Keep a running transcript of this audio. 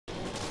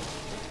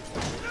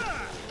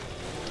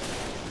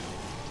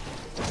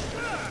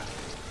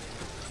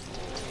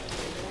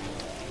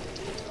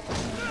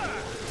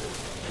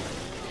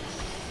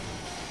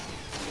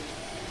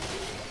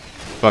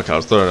Fuck,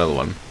 I'll throw another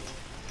one.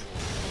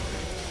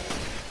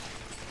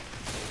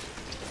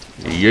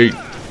 Yeet.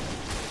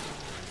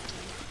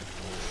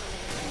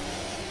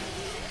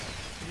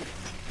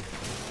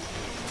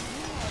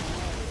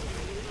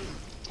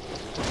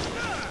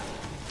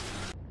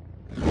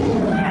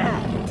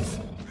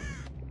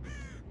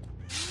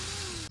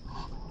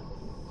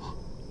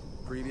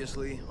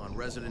 Previously on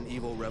Resident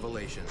Evil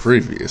Revelations.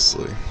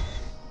 Previously.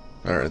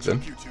 Alright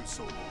then.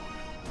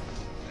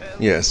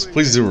 Yes,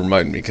 please do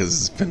remind me, because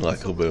it's been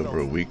like a little bit over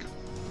a week.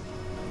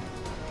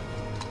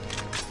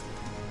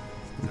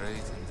 Right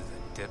into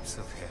the depths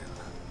of hell.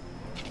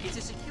 It's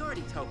a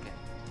security token.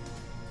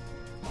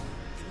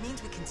 It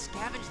means we can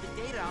scavenge the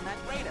data on that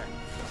raider.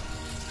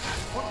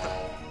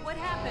 What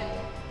happened?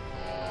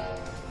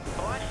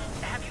 Boss,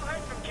 have you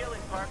heard from Jill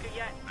and Parker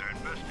yet? Their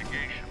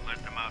investigation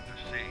led them out to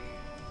sea.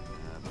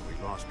 But we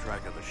lost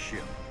track of the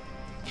ship.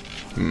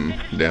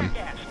 Damn.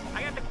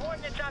 I got the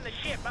coordinates on the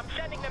ship. I'm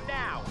sending them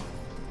now.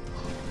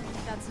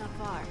 That's not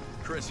far.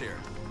 Chris here.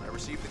 I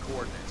received the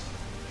coordinates.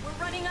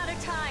 We're running out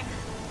of time.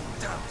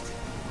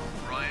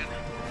 Ryan,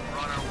 we're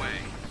on our way.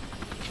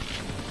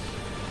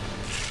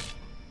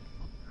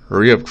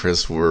 Hurry up,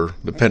 Chris. We're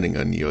depending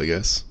on you, I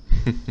guess.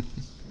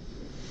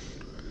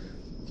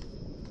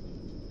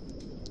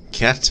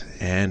 Cat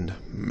and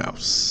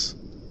mouse.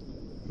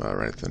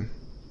 Alright then.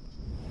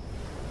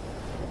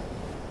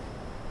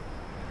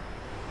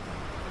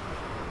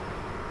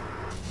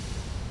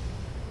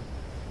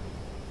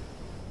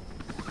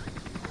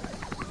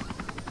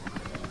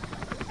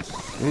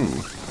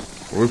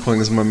 We're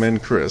playing as my man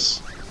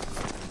Chris.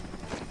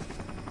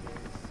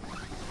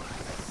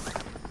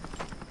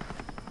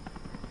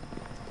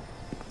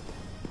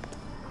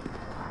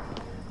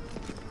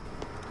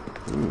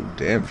 Ooh,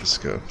 damn,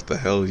 Jessica. What the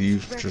hell are you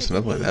dressing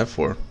up like that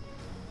for?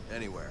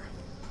 Anywhere.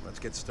 Let's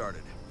get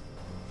started.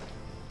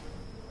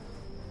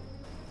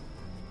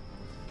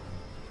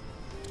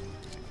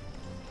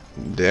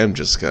 Damn,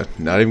 Jessica.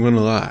 Not even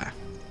gonna lie.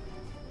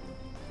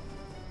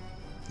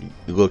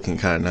 You're looking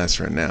kinda nice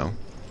right now.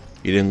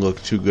 You didn't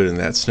look too good in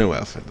that snow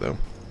outfit, though.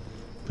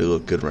 But you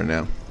look good right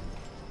now.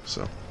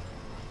 So.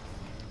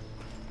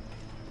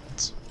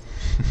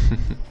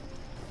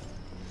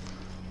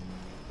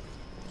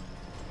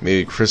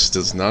 Maybe Chris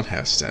does not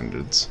have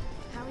standards.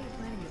 How are you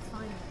planning to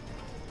find them?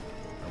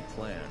 No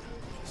plan.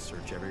 Just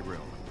search every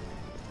room.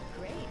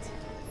 Great.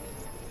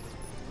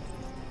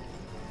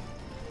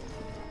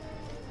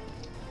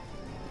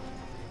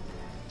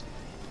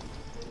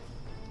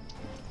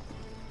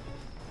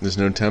 There's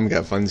no time,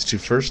 gotta find these two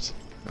first?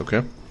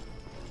 Okay.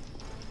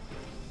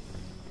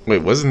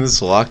 Wait, wasn't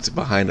this locked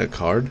behind a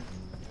card?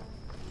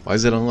 Why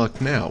is it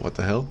unlocked now? What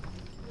the hell?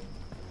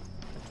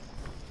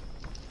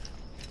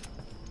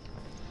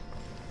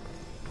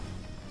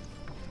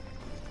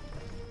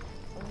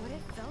 What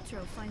if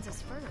Veltro finds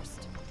us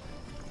first?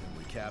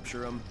 We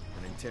capture him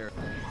and interrogate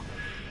him.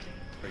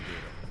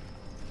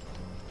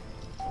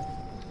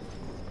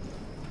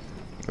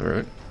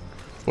 Alright.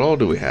 What all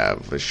do we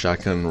have? A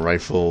shotgun,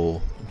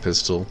 rifle,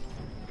 pistol.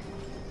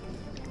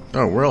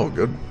 Oh, we're all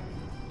good.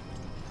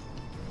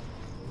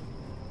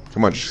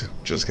 Come on,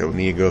 Jessica, we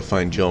need to go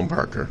find Jill and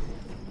Parker.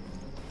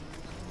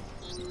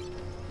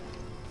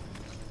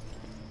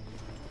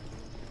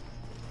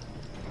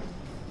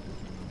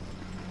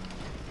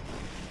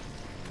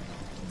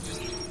 This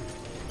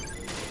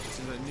is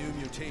a new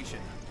mutation.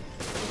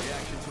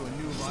 Reaction to a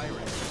new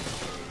virus.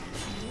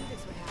 I knew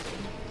this would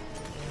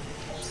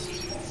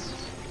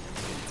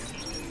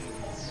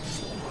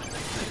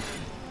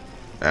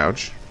happen.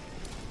 Ouch.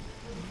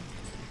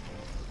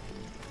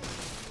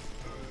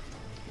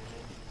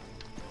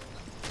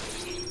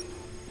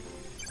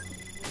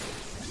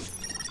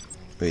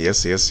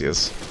 Yes, yes,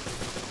 yes.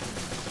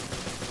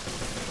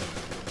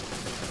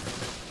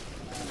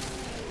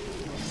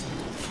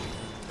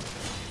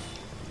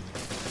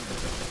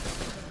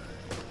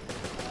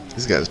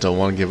 These guys don't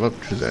want to give up,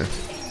 do they?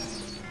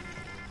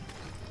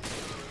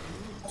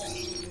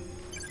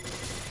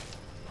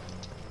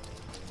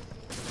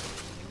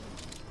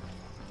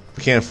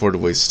 We can't afford to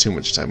waste too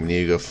much time. We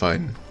need to go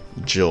find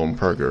Jill and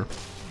Parker.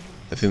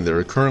 I think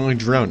they're currently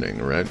drowning,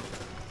 right?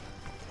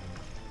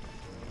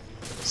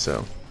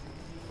 So.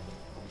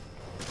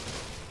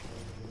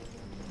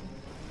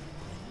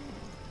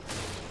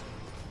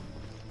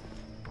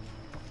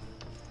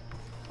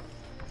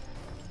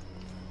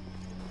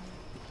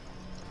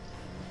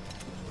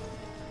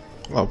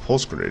 Oh,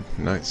 pulse grenade.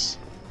 Nice.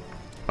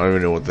 I don't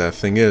even know what that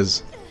thing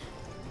is.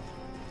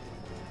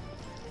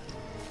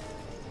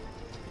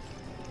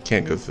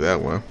 Can't go through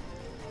that one.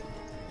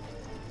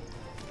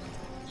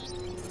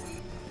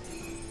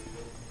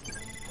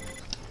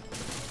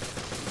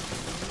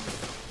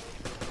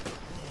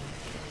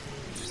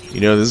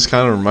 You know, this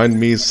kind of reminded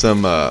me of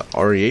some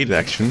RE8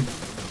 action.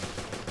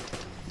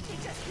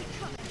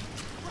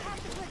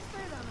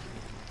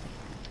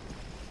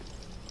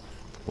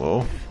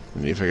 Well,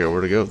 we need to figure out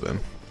where to go then.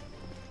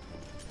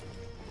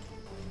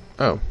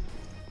 Oh.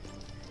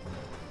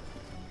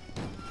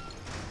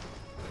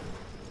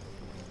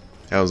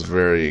 That was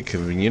very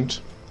convenient.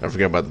 I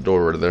forgot about the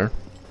door over there.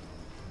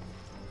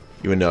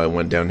 Even though I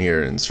went down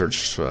here and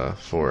searched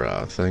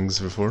for things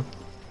before.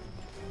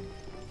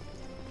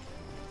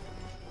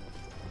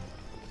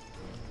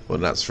 Well,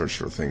 not searched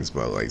for things,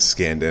 but like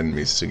scanned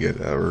enemies to get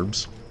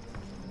herbs.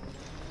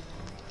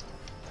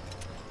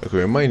 Okay,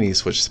 we might need to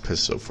switch the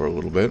pistol for a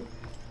little bit.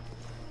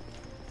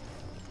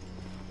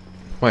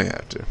 Might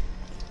have to.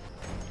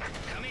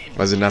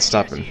 Why is it not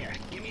stopping?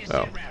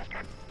 Oh.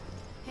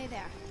 Hey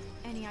there.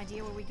 Any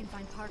idea where we can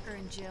find Parker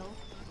and Jill?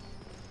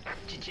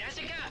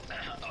 Jessica?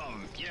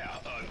 Yeah,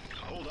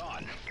 hold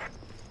on.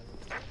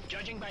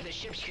 Judging by the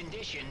ship's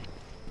condition,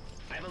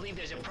 I believe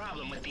there's a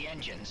problem with the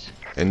engines.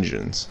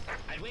 Engines.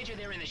 I'd wager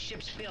they're in the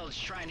ship's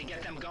bilge trying to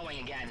get them going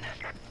again.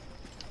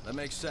 That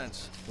makes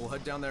sense. We'll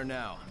head down there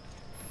now.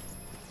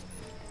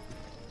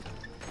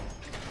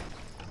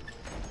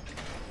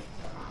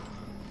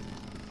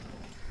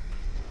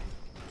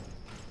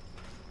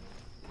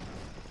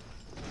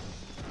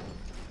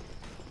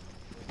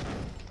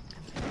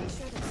 Pretty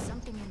sure there's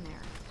something in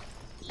there.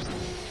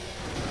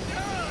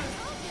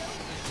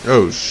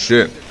 Oh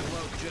shit.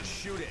 Just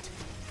shoot it.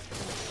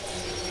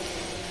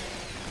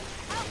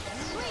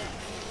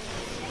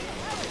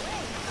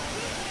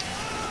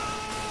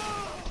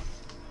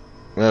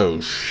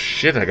 Oh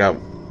shit, I got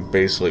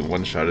basically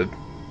one-shotted.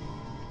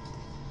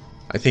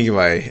 I think if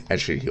I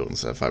actually healed and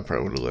stuff, I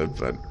probably would have lived,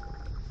 but...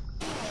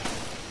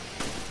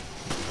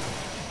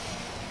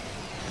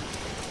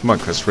 Come on,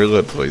 Chris,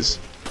 reload, please.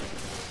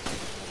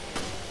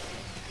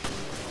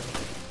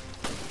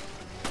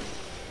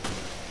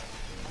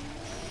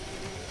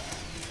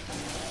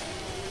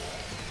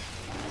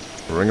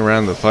 Ring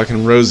around the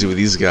fucking rosy with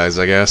these guys,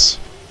 I guess.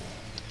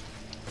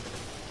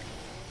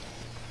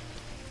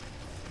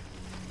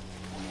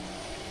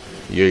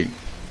 Yeet.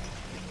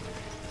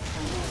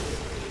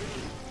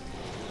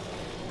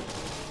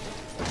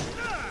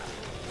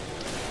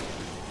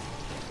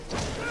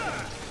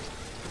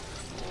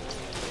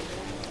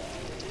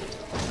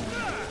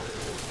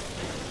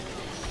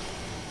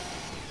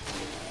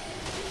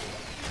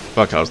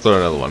 Fuck, I'll throw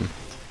another one.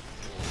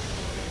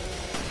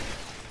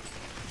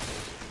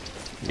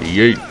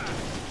 Yeet.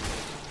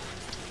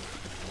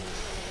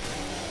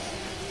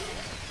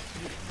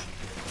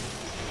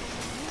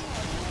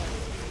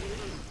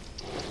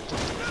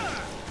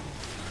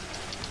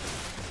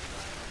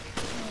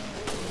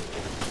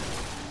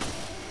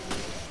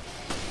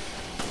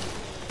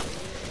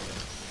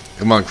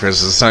 Come on,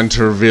 Chris, it's time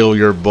to reveal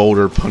your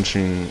boulder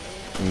punching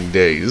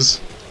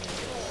days.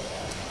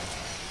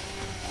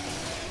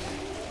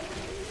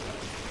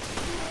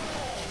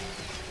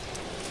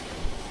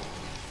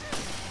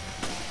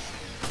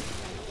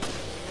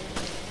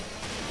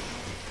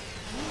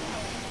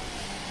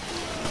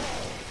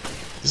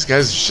 These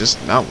guys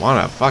just not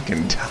wanna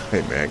fucking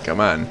die, man. Come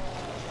on.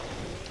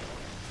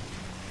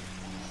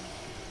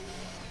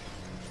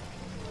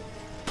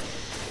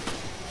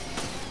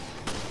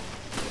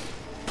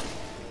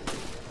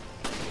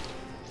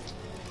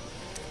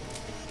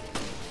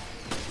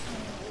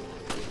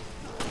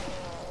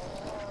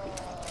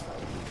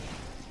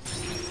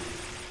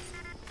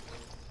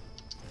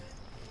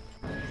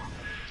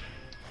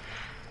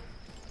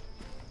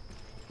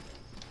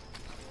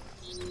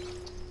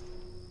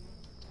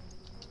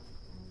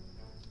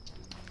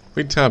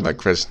 We talking about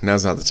Chris.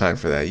 Now's not the time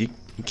for that. You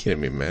kidding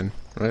me, man?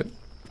 Right?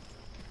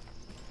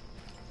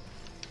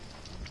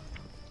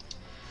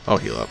 I'll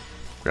heal up.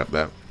 Grab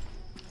that.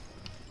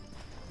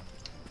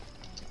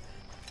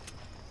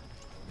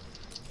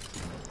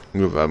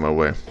 Move out of my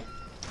way.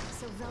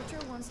 So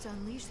Veltro wants to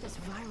unleash this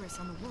virus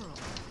on the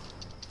world.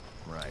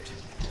 Right.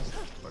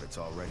 But it's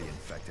already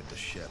infected the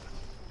ship.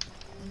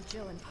 And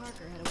Jill and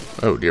Parker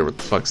had a... Oh dear, what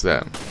the fuck's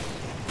that?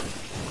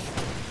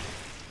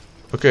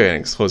 Okay, an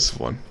explosive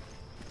one.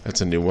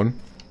 That's a new one.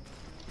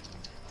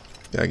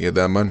 Yeah, I get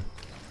that one.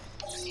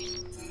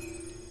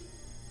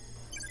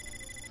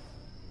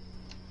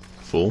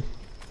 Full.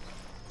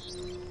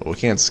 Well, we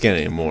can't scan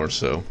anymore,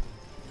 so.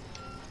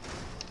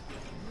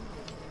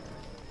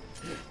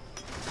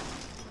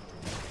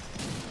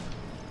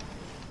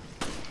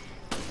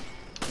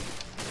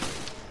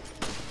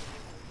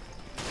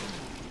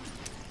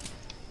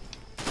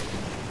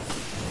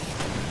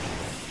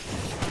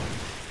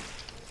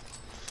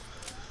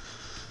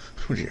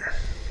 Oh dear.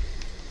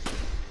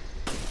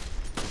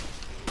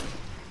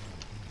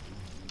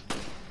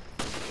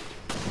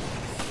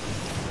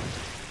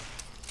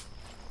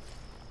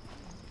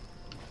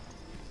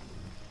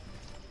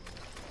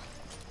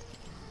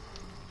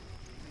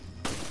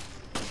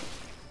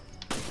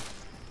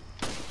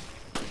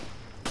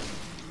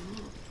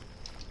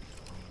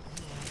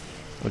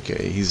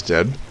 Okay, he's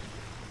dead.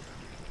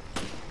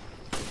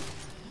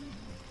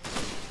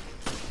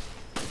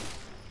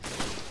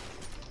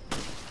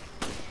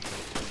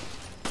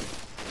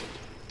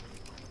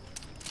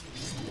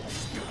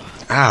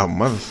 Ow,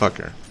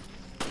 motherfucker.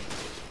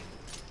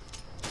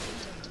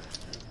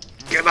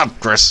 Get up,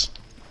 Chris.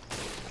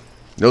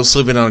 No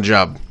sleeping on a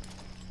job.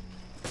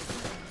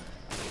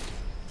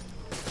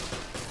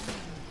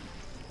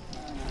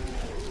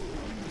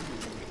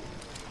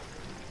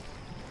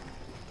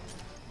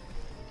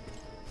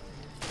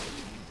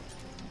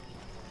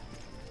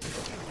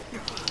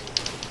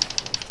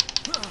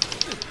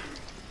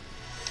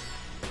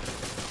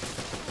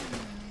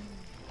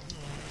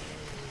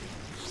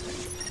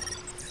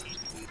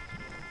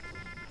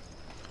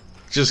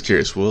 Just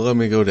curious, will it let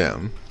me go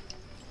down?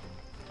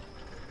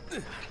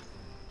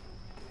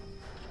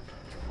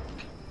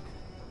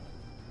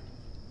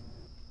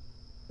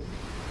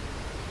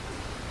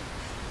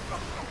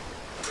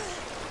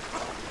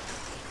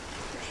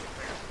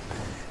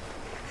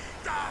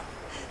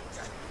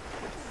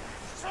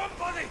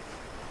 Somebody!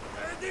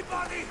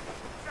 Anybody!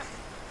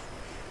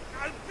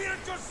 I'll be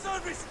at your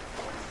service!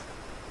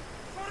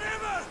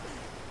 Forever!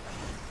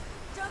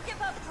 Don't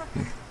give up,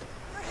 Parker.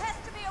 There has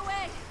to be a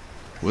way.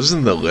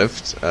 Wasn't the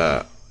lift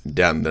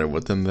down there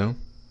with them though?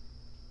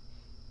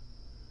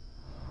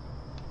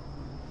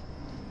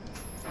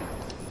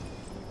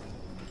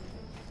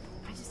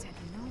 I just had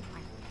no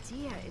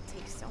idea it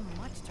takes so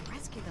much to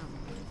rescue them.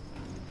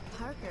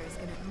 Parker is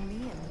gonna owe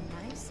me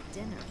a nice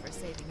dinner for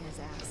saving his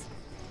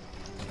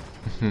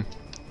ass.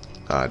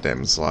 Ah,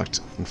 damn, it's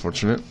locked.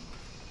 Unfortunate.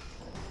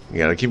 You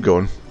gotta keep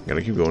going.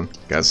 Gotta keep going.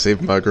 Gotta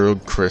save my girl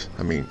Chris.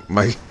 I mean,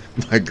 my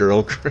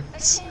girl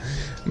Chris.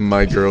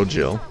 My girl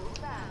Jill.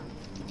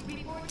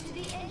 Report to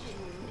the engine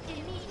room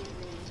immediately.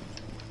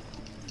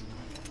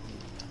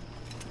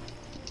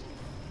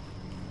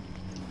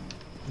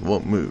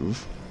 Won't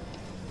move.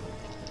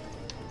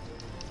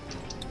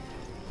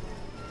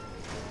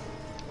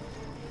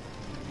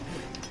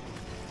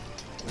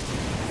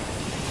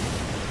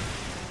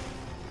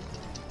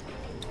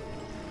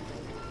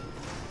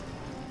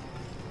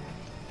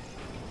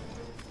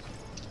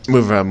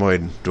 Move out my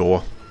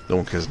door. No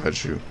one cares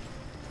about you.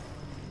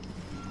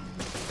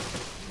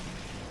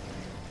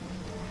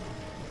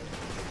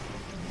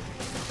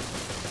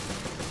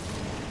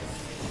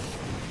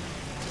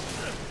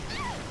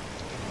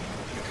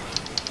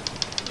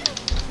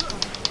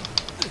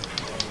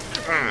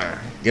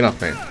 Get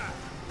off, man.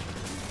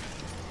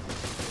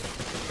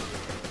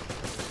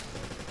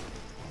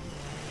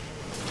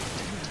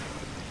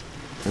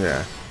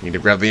 Yeah, need to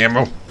grab the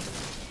ammo.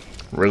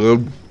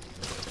 Reload.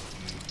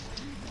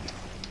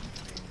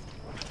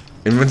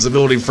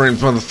 Invincibility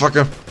frames,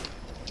 motherfucker.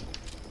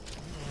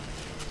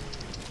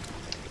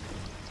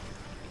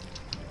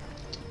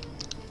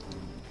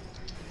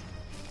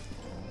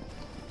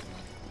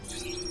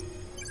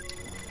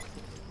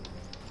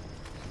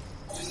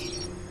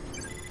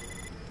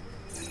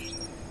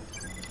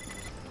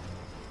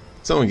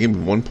 Someone give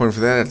me 1 point for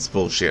that? That's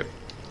bullshit.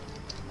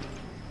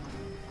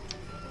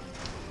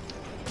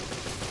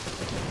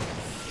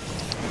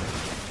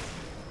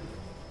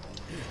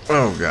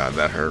 Oh god,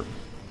 that hurt.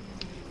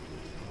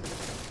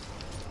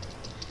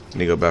 Need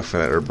to go back for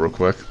that herb real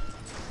quick.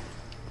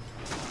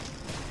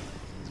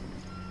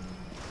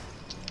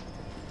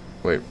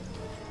 Wait,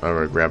 I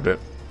already grabbed it.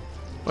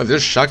 Oh,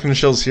 there's shotgun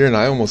shells here and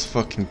I almost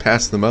fucking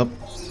passed them up.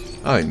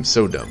 I'm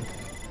so dumb.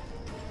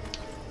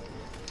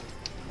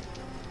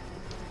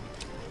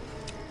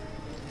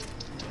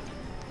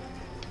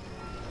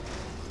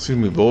 Excuse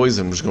me, boys,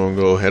 I'm just gonna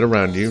go head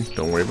around you.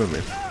 Don't worry about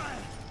me.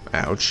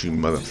 Ouch, you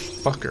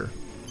motherfucker.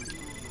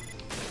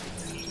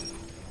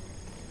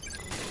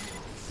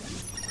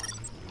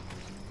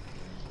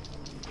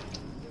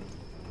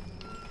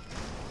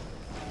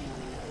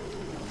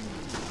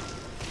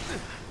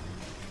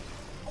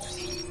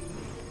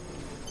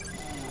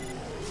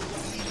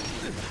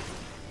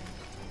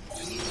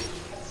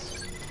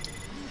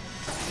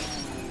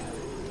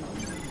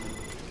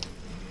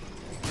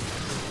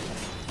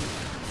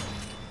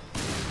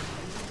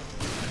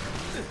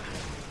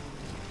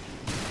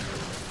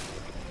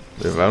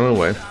 Move out of the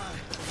way.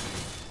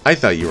 I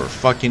thought you were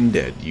fucking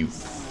dead, you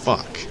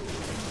fuck.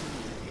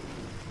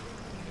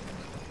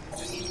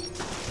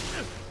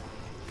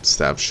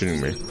 Stop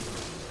shooting me.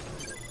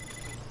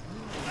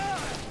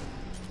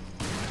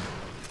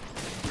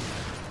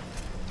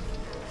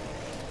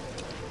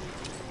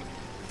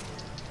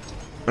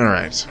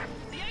 Alright.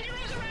 The engine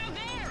room's around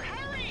there!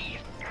 Hurry!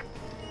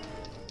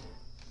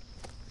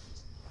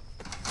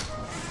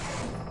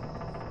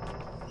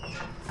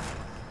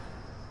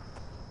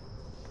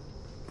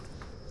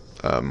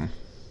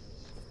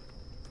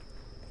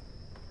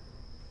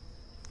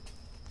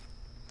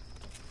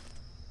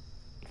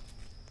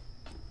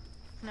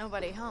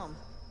 Nobody home.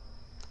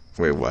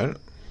 Wait, what?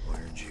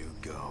 Where'd you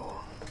go?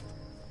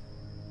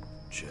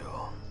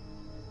 Jill.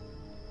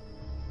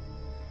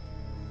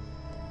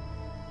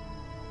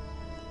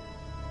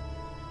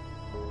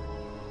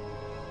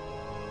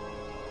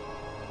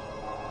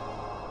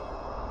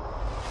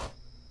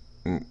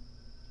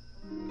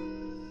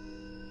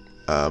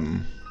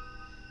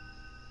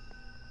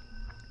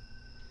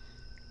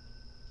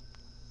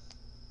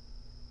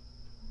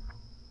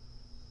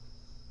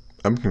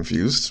 I'm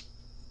confused.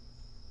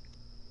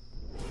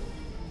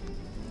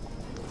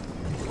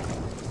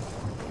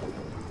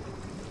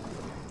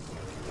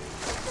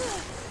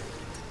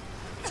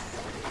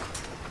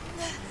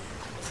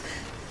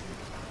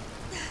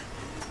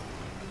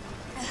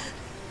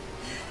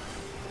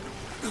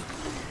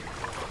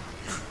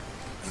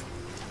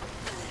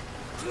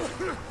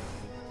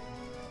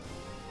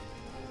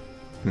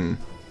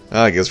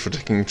 I guess we're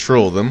taking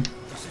control of them.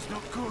 This is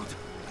not good.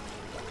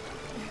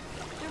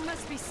 There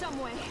must be some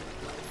way.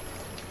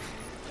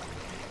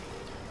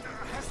 There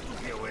has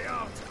to be a way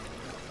out.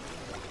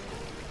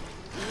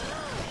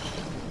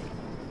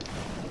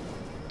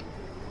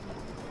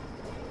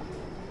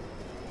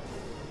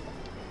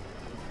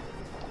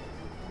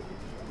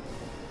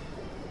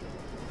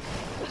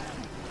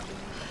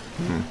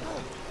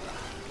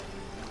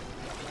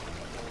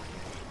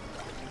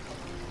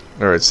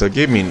 Alright, so it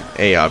gave me an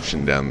A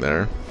option down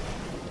there.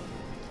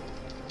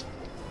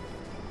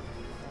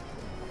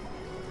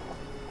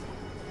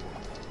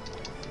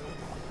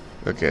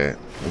 Okay,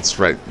 it's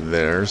right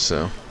there,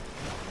 so...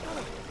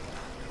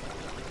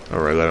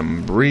 Alright, let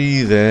him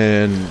breathe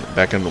and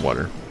back in the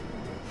water.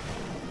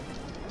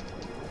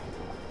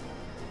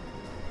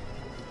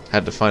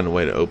 Had to find a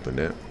way to open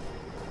it.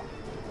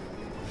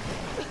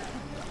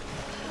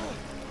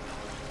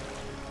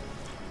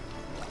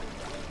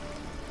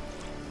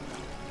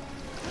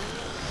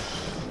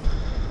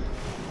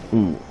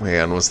 Ooh,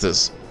 man, what's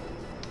this?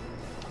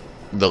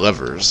 The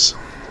levers.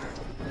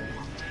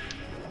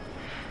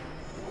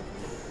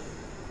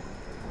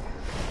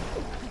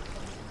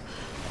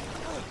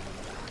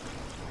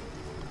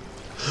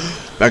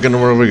 Back in the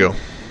world we go.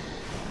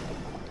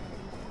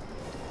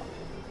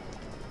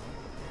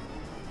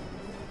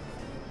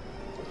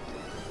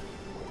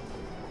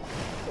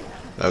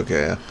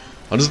 Okay,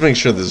 I'll just make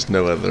sure there's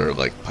no other,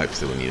 like,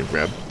 pipes that we need to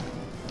grab.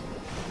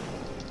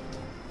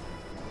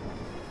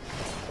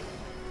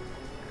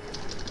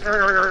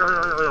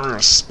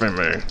 Spin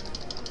me.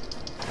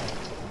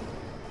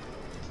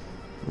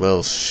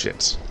 Well,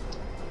 shit.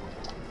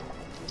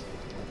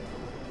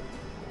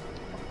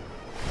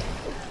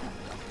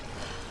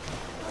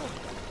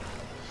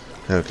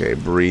 Okay,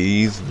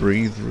 breathe,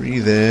 breathe,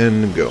 breathe,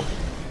 and go.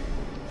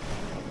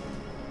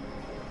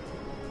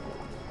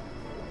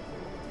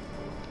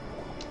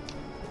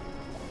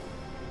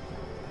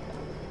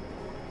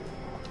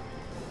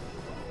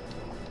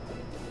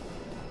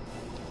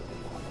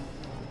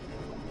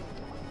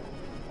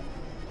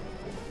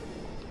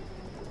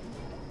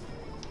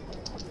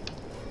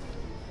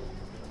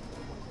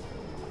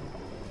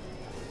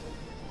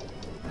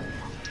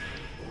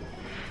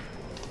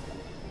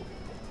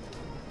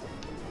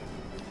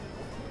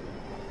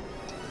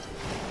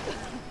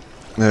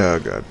 Oh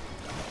god.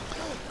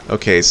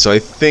 Okay, so I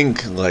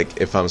think, like,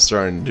 if I'm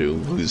starting to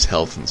lose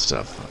health and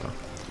stuff,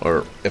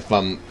 or if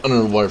I'm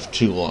underwater for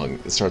too long,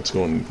 it starts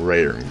going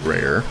grayer and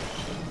grayer.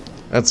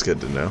 That's good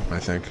to know, I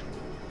think.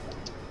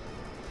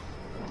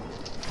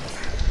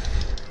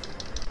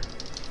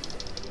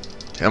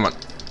 Come on.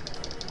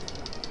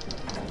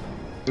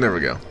 There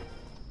we go.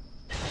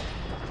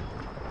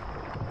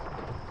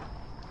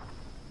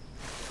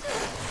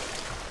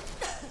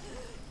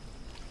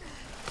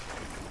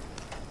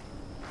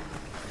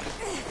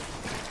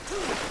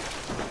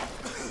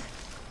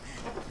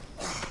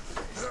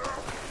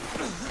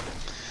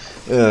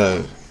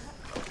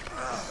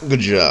 Good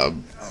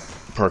job,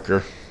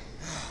 Parker.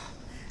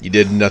 You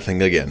did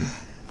nothing again.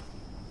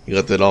 You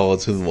left it all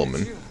to the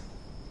woman.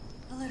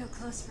 A little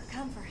close for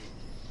comfort.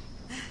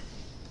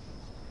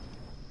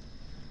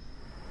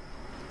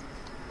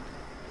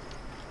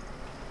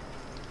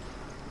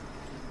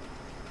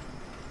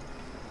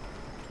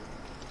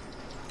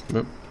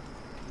 Yep.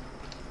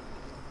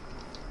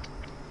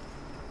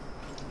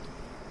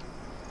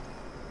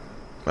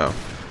 Oh.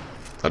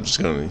 I'm just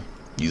gonna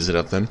use it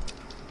up then.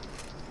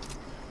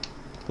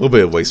 A little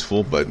bit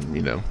wasteful, but,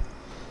 you know,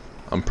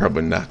 I'm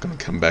probably not going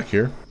to come back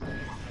here.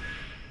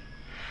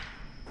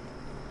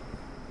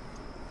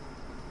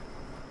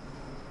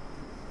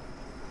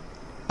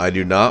 I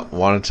do not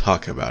want to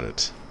talk about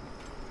it.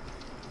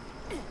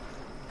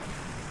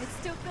 It's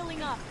still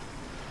filling up.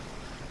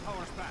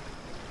 Power's back.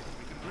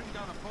 We can bring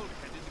down a boat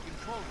headed to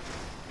control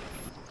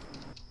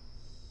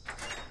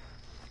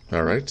it.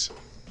 Alright.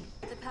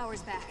 The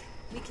power's back.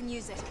 We can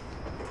use it.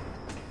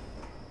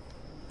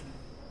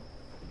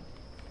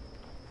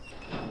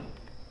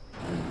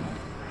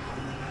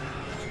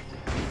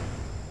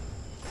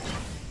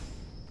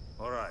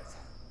 Alright.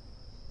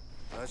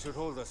 That should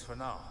hold us for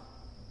now.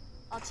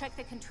 I'll check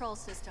the control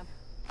system.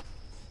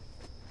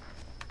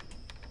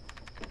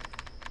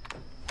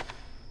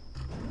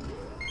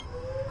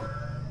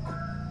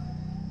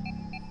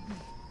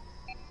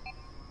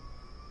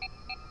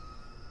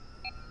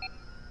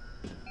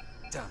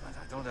 Damn it,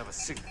 I don't have a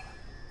signal.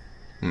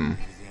 Hmm.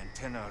 Maybe the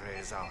antenna array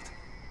is out.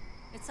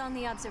 It's on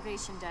the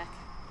observation deck.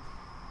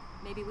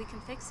 Maybe we can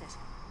fix it.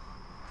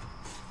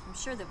 I'm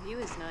sure the view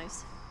is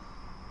nice.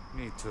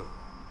 Me too.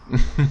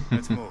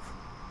 Let's move.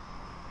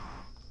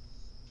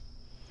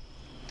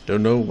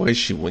 Don't know why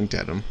she winked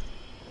at him.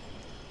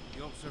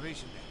 The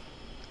observation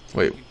deck.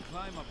 Wait, We can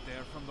climb up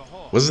there from the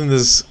hall. wasn't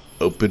this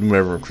open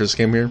whenever Chris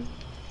came here?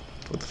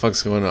 What the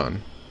fuck's going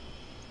on?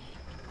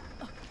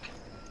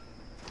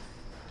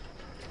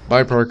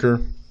 Bye,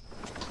 Parker.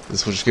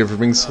 This is what you get for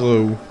being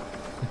slow.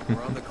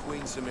 We're on the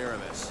Queen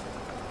Semiramis.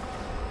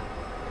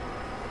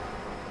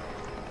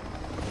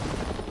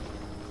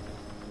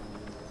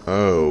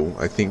 Oh,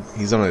 I think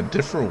he's on a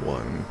different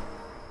one.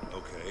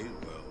 Okay,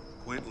 well,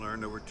 Quint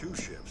learned there were two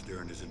ships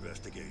during his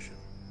investigation.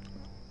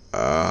 On the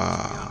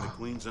Ah.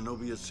 Queen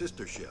Zenobia's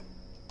sister ship.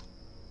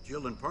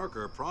 Jill and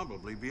Parker are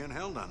probably being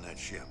held on that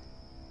ship.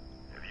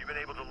 Have you been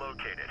able to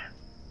locate it?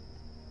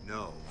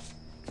 No,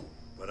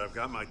 but I've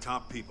got my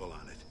top people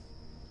on it.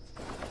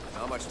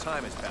 Not much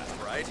time has passed,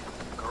 right?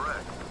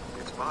 Correct.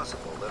 It's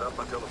possible that up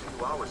until a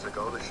few hours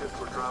ago, the ships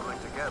were traveling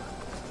together.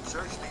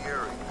 Search the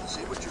area.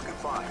 See what you can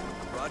find.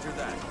 Roger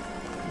that.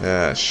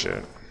 Ah,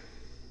 shit.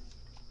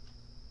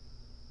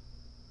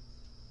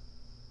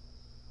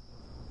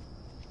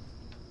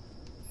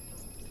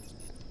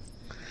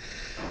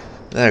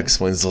 That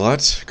explains a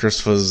lot.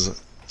 Chris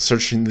was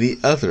searching the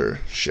other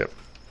ship.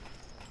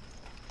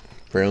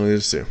 Apparently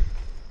there's two.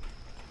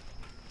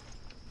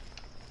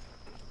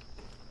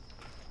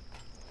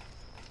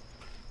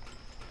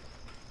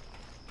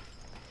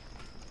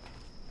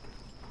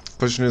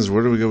 Question is,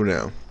 where do we go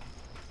now?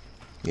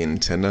 The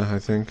antenna, I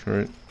think,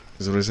 right?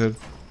 Is what I said?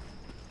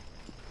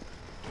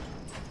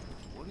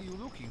 What are you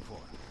looking for?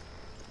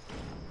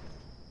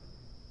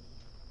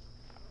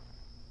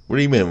 What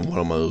do you mean, what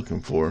am I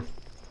looking for?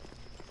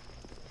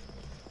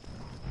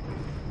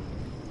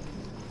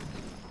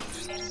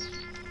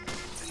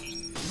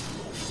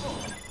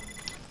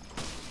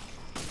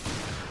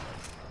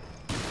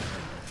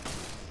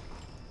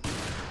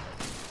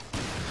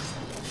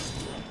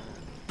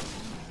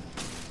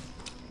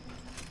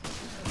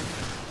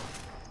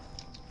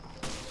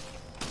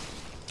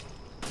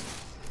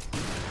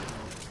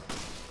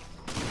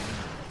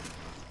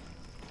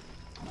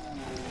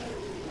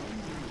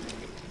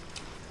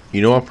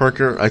 You know what,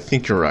 Parker? I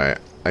think you're right.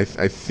 I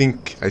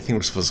think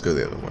we're supposed to go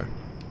the other way.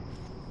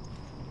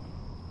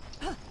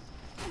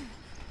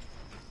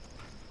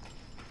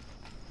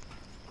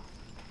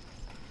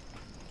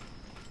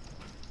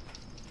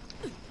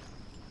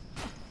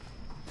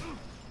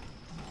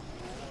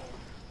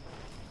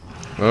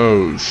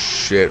 Oh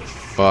shit!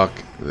 Fuck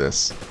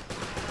this.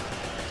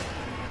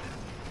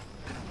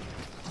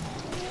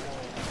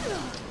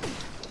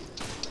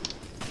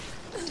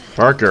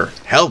 Parker,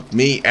 help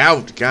me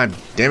out! God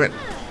damn it!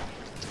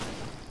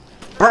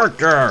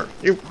 Parker,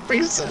 you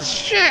piece of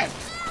shit!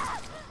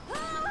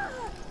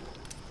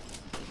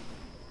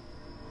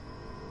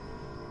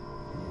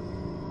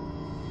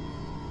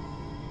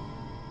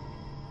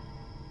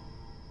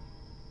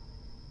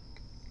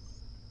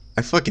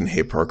 I fucking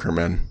hate Parker,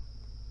 man.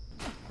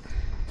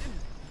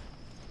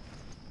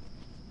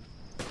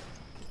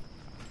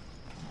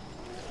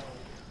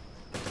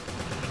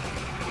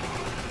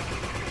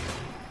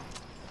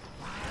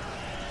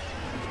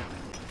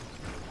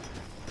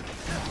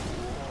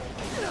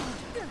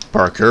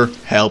 Parker,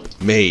 help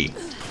me.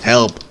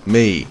 Help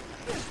me.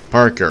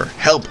 Parker,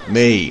 help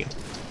me.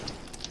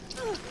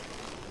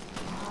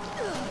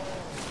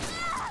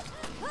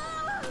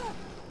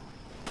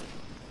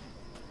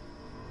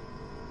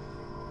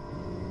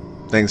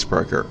 Thanks,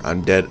 Parker.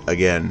 I'm dead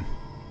again.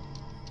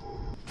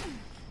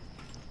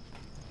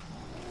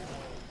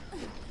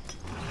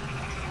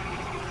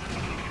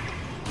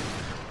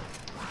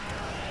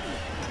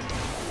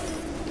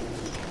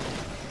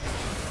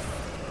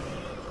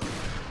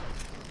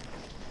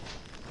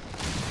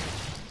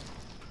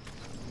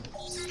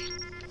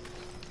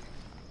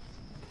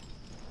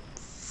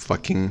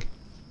 Fucking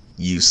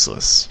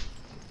useless.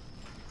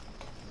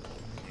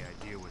 Any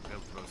idea what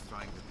Velcro's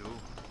trying to do?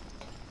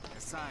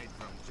 Aside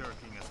from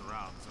jerking us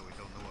around so we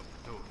don't know what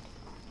to do.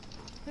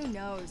 Who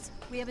knows?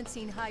 We haven't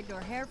seen hide nor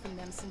hair from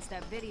them since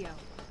that video.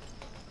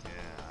 Yeah,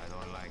 I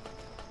don't like it.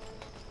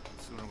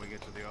 The sooner we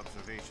get to the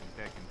observation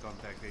deck and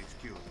contact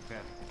HQ, the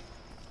better.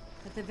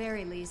 At the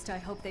very least, I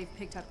hope they've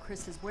picked up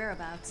Chris's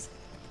whereabouts.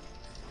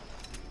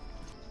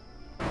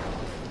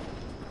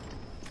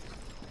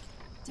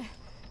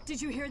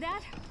 Did you hear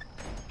that?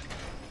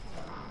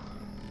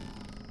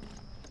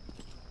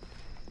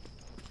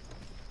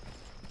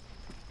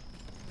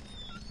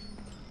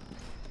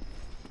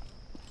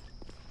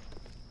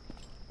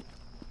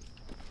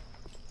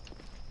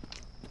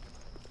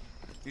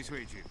 This way,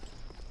 Chief.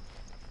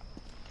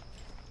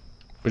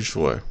 Which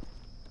way?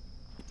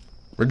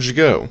 Where'd you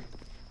go?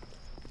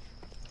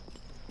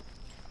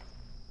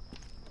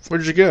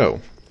 Where'd you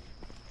go?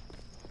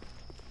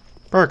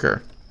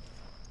 Parker.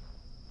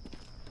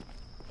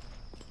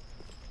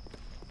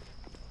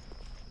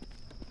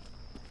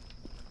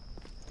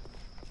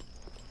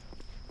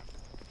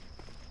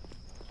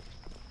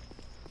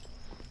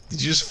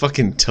 Did you just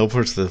fucking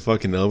teleport to the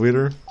fucking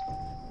elevator?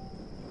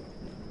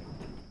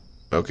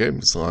 Okay,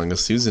 it's allowing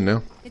us to use it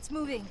now. It's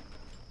moving.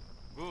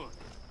 Good.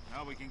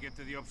 Now we can get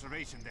to the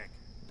observation deck.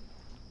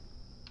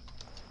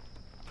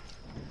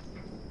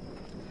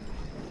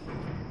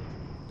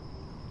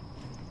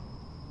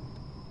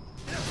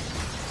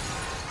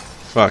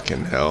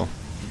 Fucking hell.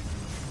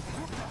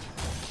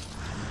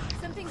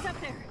 Something's up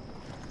there.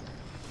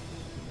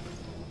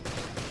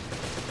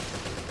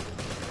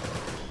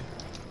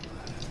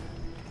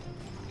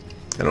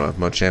 I don't have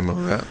much ammo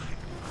for that.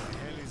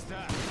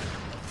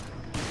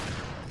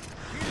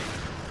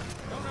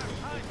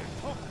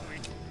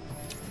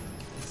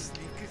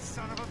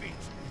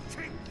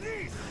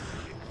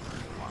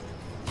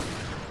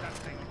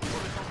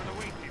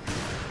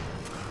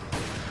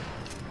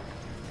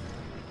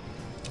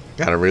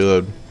 Gotta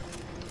reload.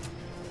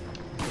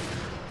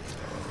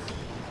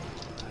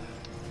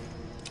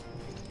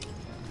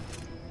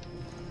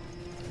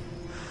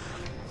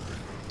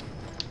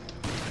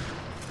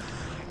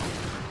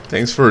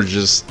 Thanks for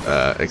just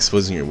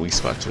exposing your weak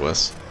spot to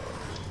us.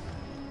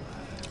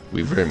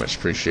 We very much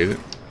appreciate it.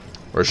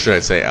 Or should I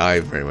say I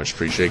very much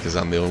appreciate it, because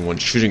I'm the only one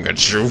shooting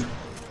at you.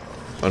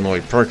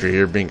 Unlike Parker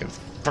here being a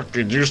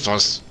fucking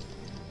useless.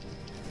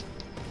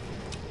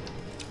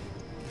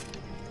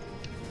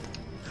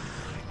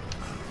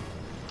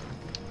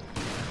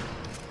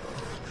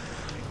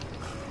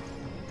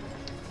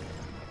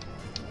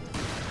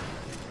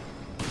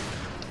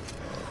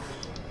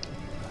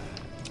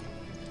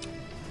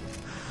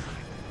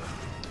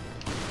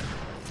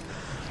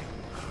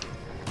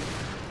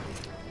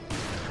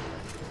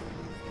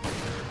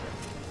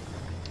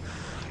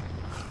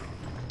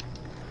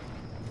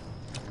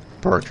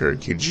 Parker,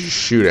 could you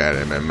shoot at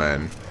him, my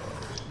man?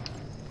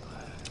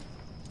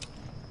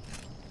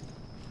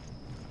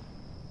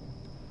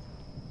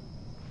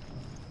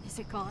 Is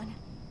it gone?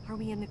 Are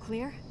we in the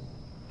clear?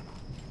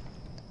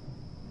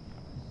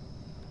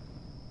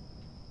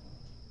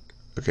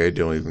 Okay,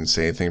 don't even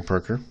say anything,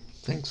 Parker.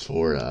 Thanks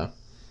for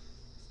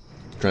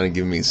trying to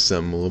give me a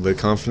little bit of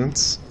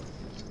confidence.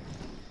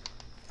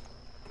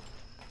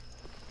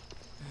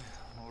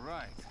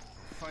 Alright,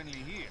 finally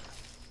here.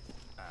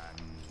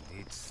 And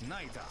it's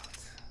night out,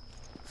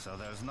 so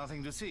there's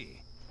nothing to see.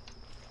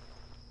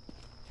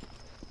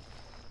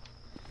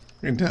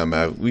 You're talking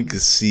about we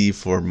could see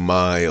for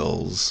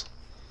miles.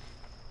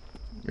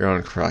 You're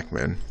on crack,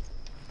 man.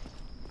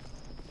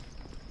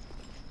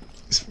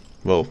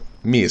 Well,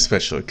 me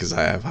especially, because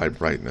I have high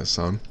brightness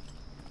on.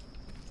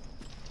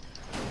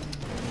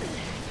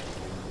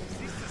 Is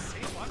this the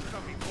same one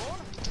from before?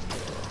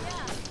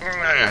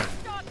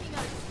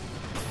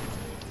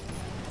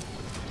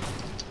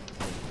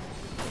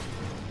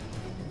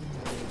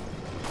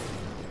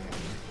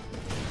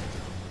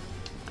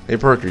 Hey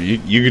Parker, you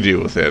can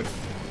deal with it.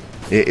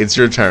 It's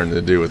your turn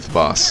to deal with the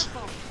boss.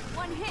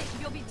 One hit,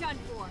 you'll be done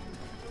for.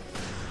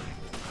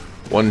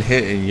 One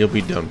hit and you'll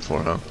be done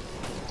for, huh?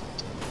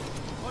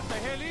 What the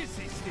hell is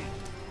this thing?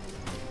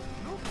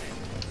 Look at it.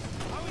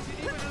 How is it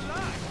even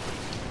alive?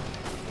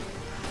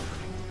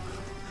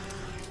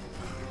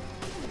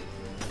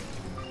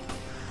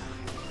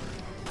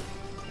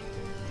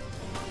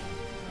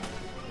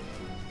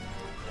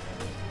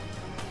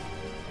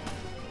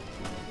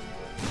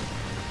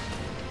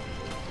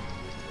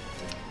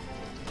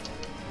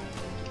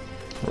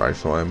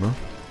 Rifle ammo.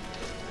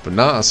 But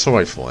not assault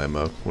rifle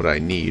ammo, what I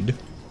need.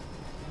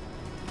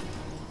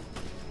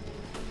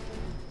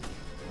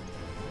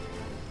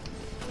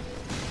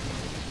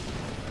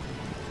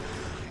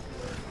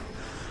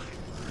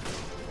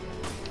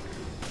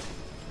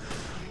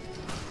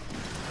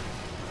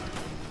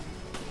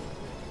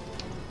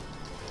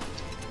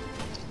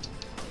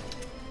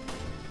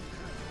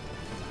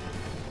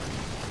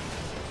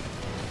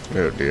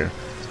 Oh dear.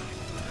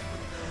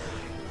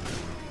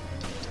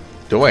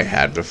 Do I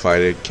have to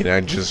fight it? Can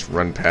I just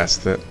run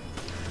past it?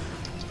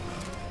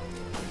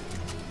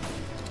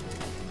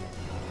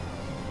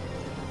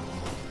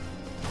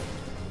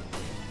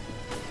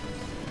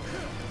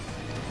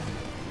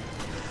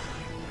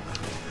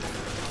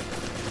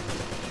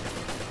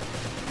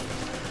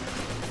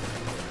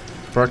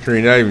 Parker,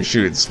 you're not even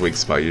shooting its weak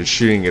spot, you're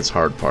shooting its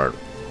hard part.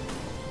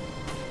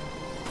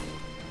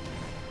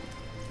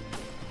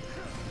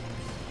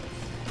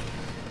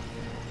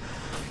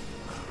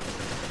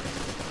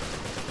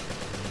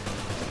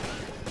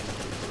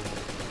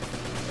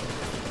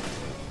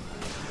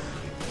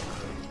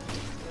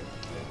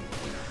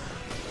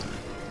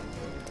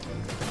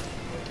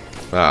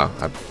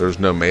 There's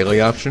no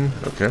melee option?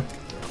 Okay.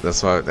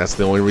 That's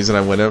the only reason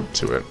I went up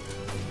to it.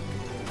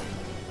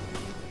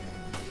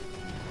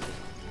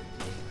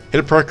 Hit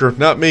it, Parker,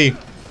 not me.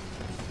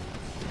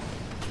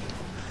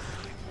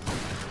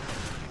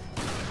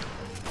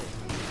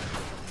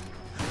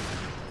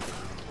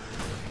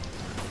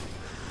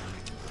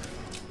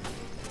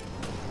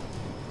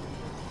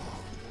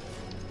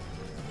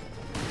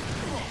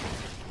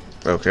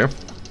 Okay.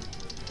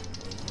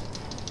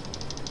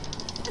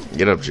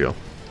 Get up, Jill.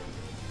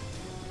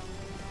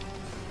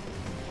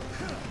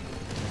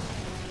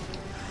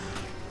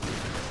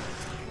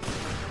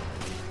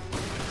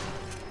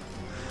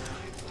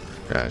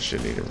 I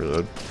should need to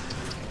reload.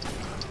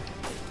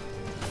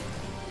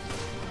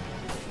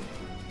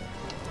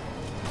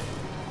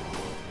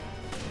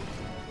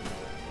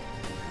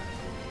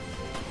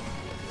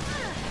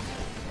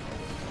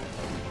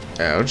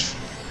 Ouch.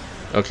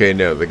 Okay,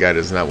 no, the guy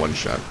does not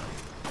one-shot.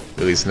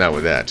 At least not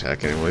with that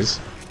attack, anyways.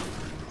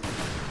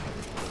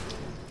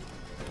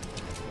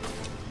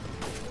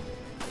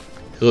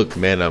 Look,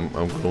 man, I'm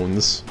going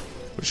this.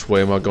 Which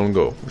way am I gonna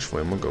go? Which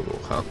way am I gonna go,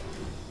 huh?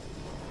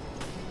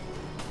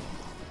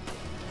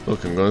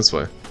 Look, I'm going this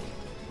way.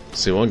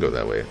 So you won't go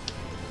that way.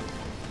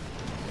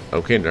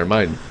 Okay, never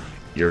mind.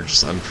 You're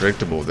just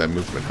unpredictable with that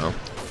movement, huh?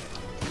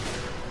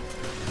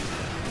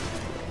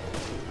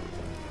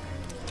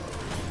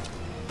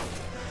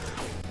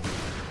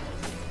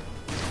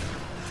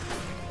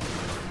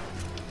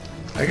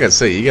 I gotta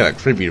say, you got a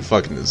creepy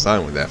fucking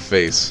design with that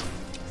face.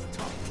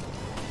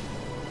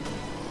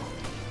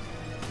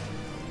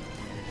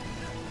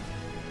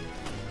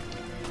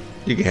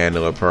 You can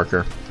handle it,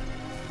 Parker.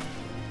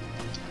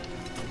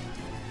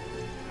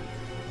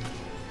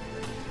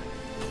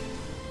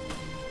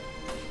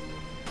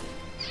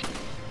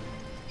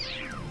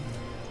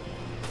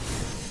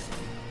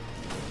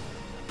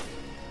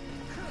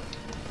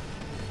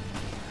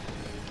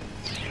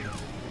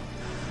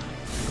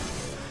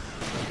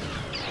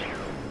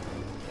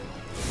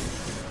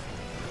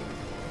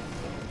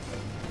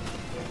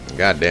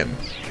 God damn.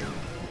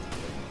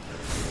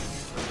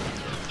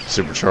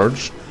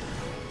 Supercharged.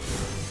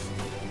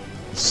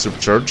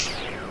 Supercharged.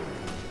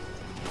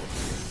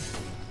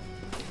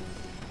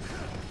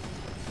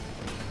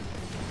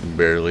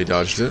 Barely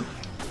dodged it.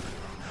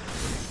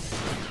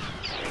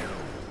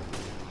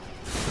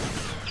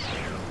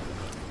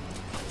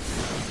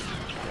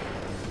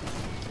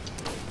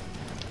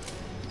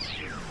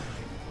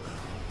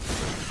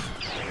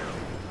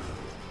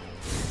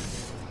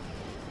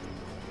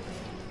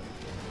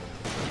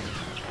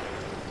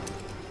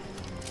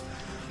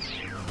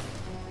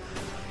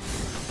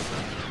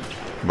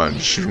 Come on,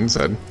 just shoot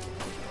inside.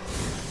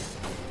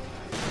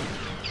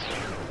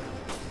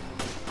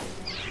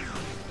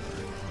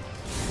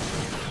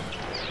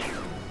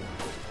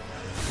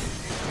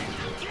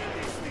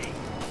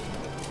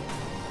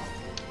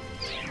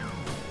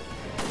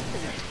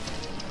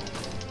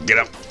 Get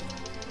up.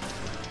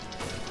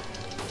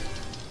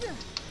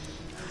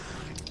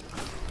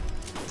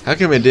 How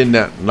come it did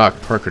not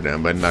knock Parker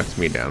down, but it knocked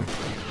me down?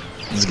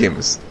 This game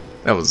is...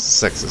 that was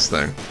the sexist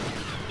thing.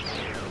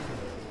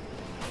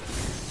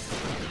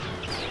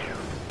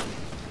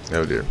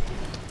 Oh dear.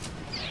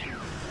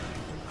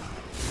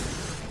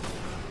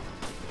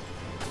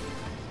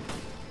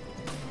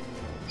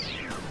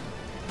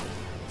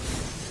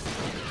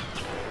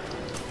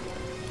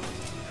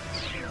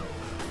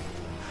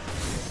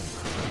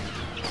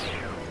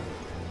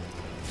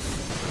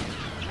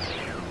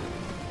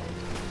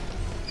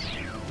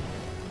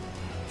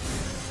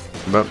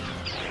 But,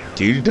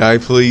 do you die,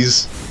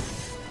 please?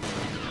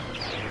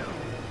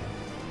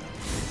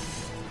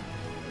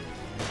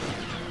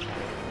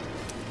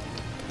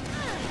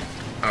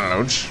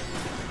 Ouch.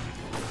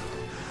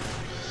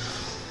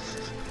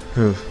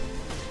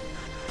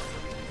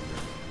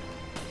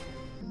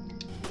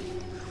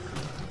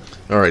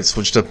 Alright,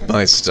 switched up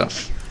my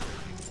stuff.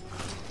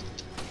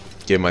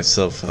 Gave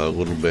myself a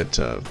little bit,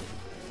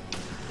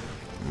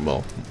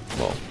 well,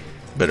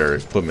 better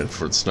equipment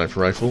for the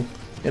sniper rifle.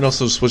 And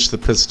also switched the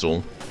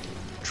pistol,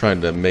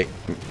 trying to make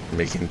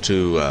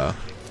into a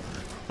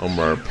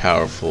more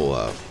powerful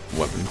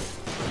weapon.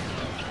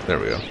 There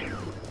we go.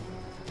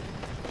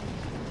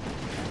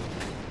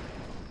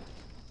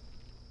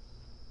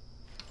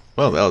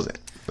 Well, that was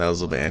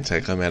a little bit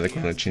anticlimactic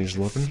when I changed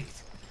the weapon.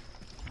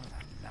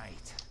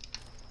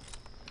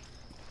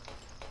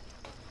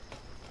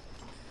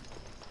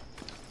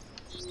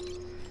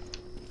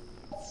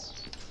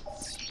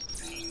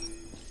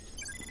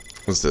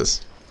 What's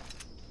this?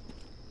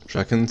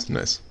 Shotguns?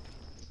 Nice.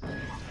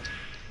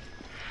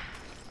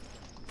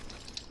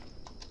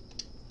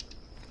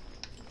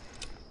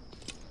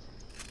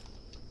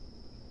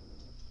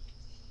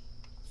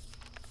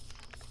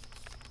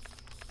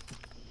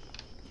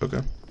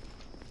 Okay.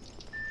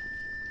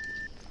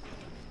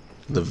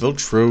 The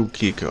Velcro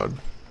keycard.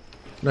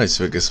 Nice,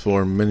 we can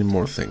explore many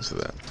more things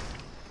with that.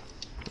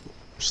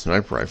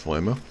 Sniper rifle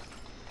ammo.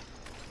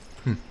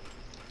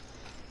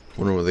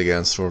 Wonder what they got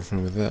in store for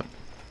me with that.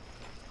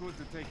 Good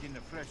to take in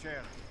the fresh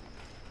air.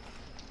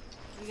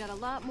 We got a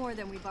lot more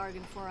than we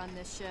bargained for on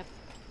this ship.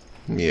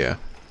 Yeah.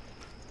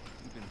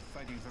 We've been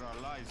fighting for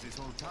our lives this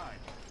whole time.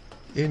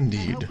 I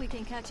Indeed. hope we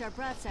can catch our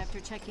breaths after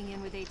checking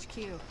in with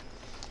HQ.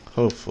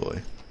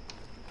 Hopefully.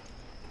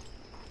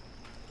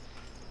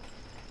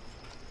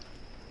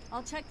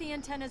 I'll check the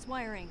antenna's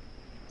wiring.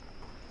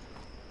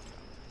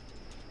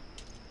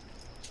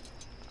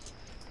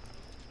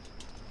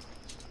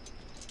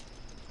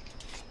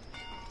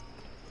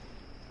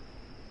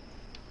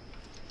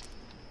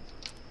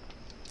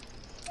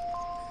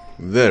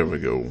 There we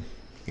go.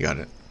 Got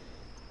it.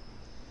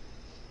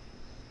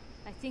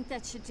 I think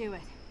that should do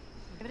it.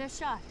 Give it a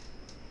shot.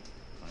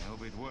 I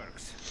hope it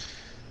works.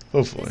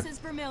 Hopefully. This is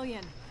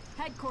Vermilion.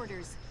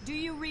 Headquarters. Do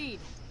you read?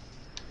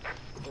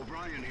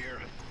 O'Brien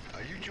here.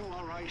 Are you two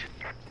all right?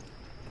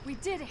 We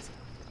did it!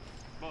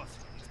 Boss,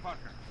 it's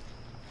Parker.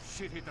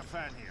 Shit hit the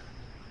fan here.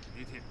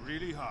 It hit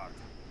really hard.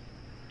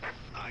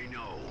 I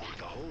know.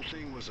 The whole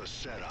thing was a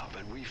setup,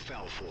 and we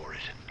fell for it.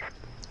 A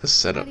How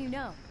setup. do you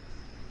know?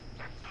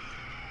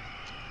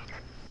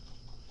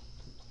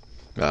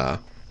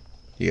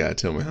 You gotta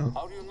tell me, huh?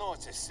 How do you know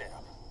it's a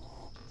setup?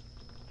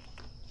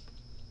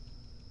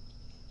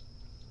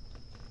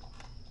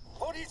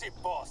 What is it,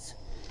 boss?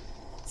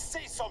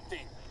 Say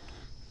something!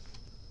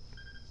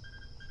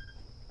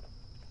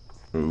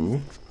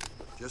 Ooh.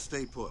 Just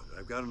stay put.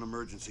 I've got an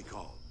emergency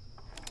call.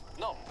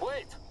 No,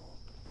 wait!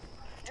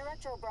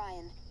 Director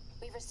O'Brien,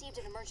 we've received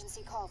an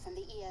emergency call from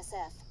the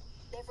ESF.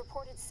 They've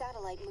reported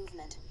satellite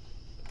movement.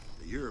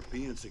 The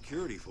European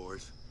Security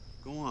Force?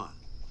 Go on.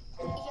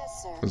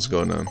 Yes, sir. What's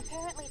going on?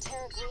 Apparently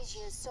Terra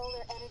Grigia's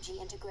solar energy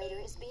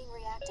integrator is being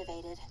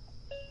reactivated.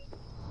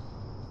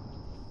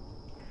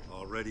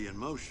 Already in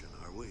motion,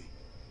 are we?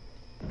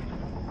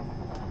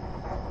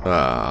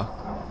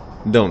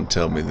 Don't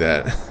tell me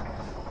that.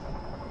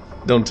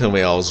 Don't tell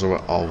me all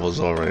was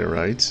already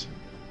right.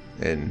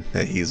 And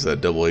that he's a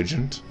double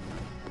agent.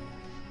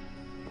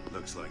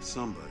 Looks like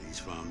somebody's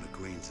found the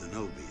Queen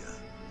Zenobia.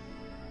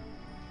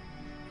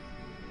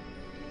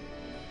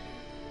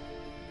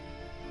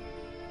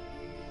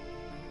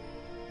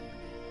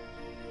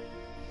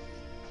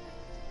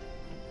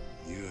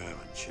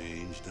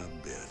 changed a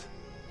bit.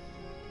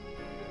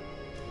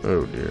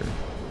 Oh dear.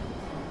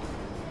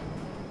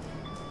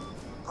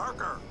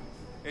 Parker!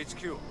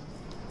 HQ,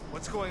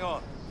 what's going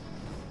on?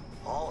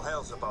 All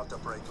hell's about to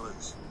break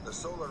loose. The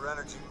solar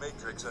energy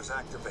matrix is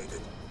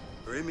activated.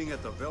 We're aiming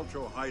at the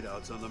Veltro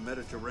hideouts on the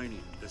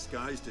Mediterranean,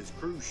 disguised as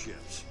cruise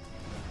ships.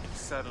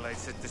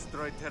 Satellites that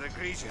destroyed Terra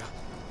Grigia.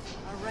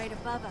 Are right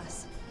above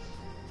us.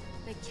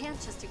 They can't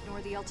just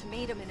ignore the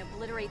ultimatum and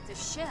obliterate the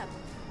ship.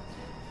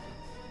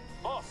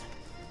 Boss,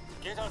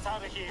 get us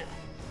out of here.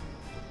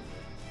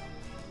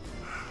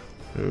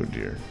 Oh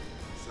dear.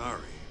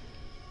 Sorry.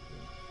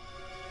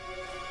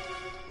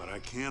 But I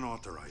can't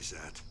authorize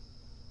that.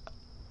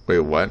 Wait,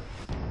 what?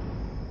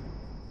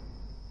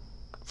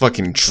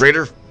 Fucking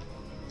traitor!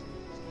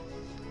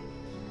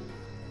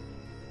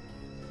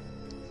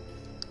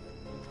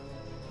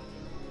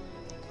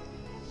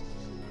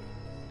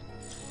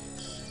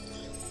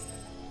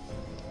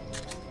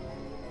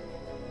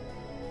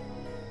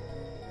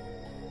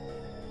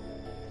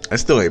 I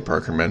still hate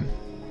Parker, man.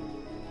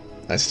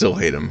 I still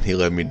hate him. He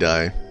let me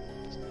die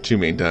too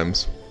many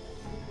times.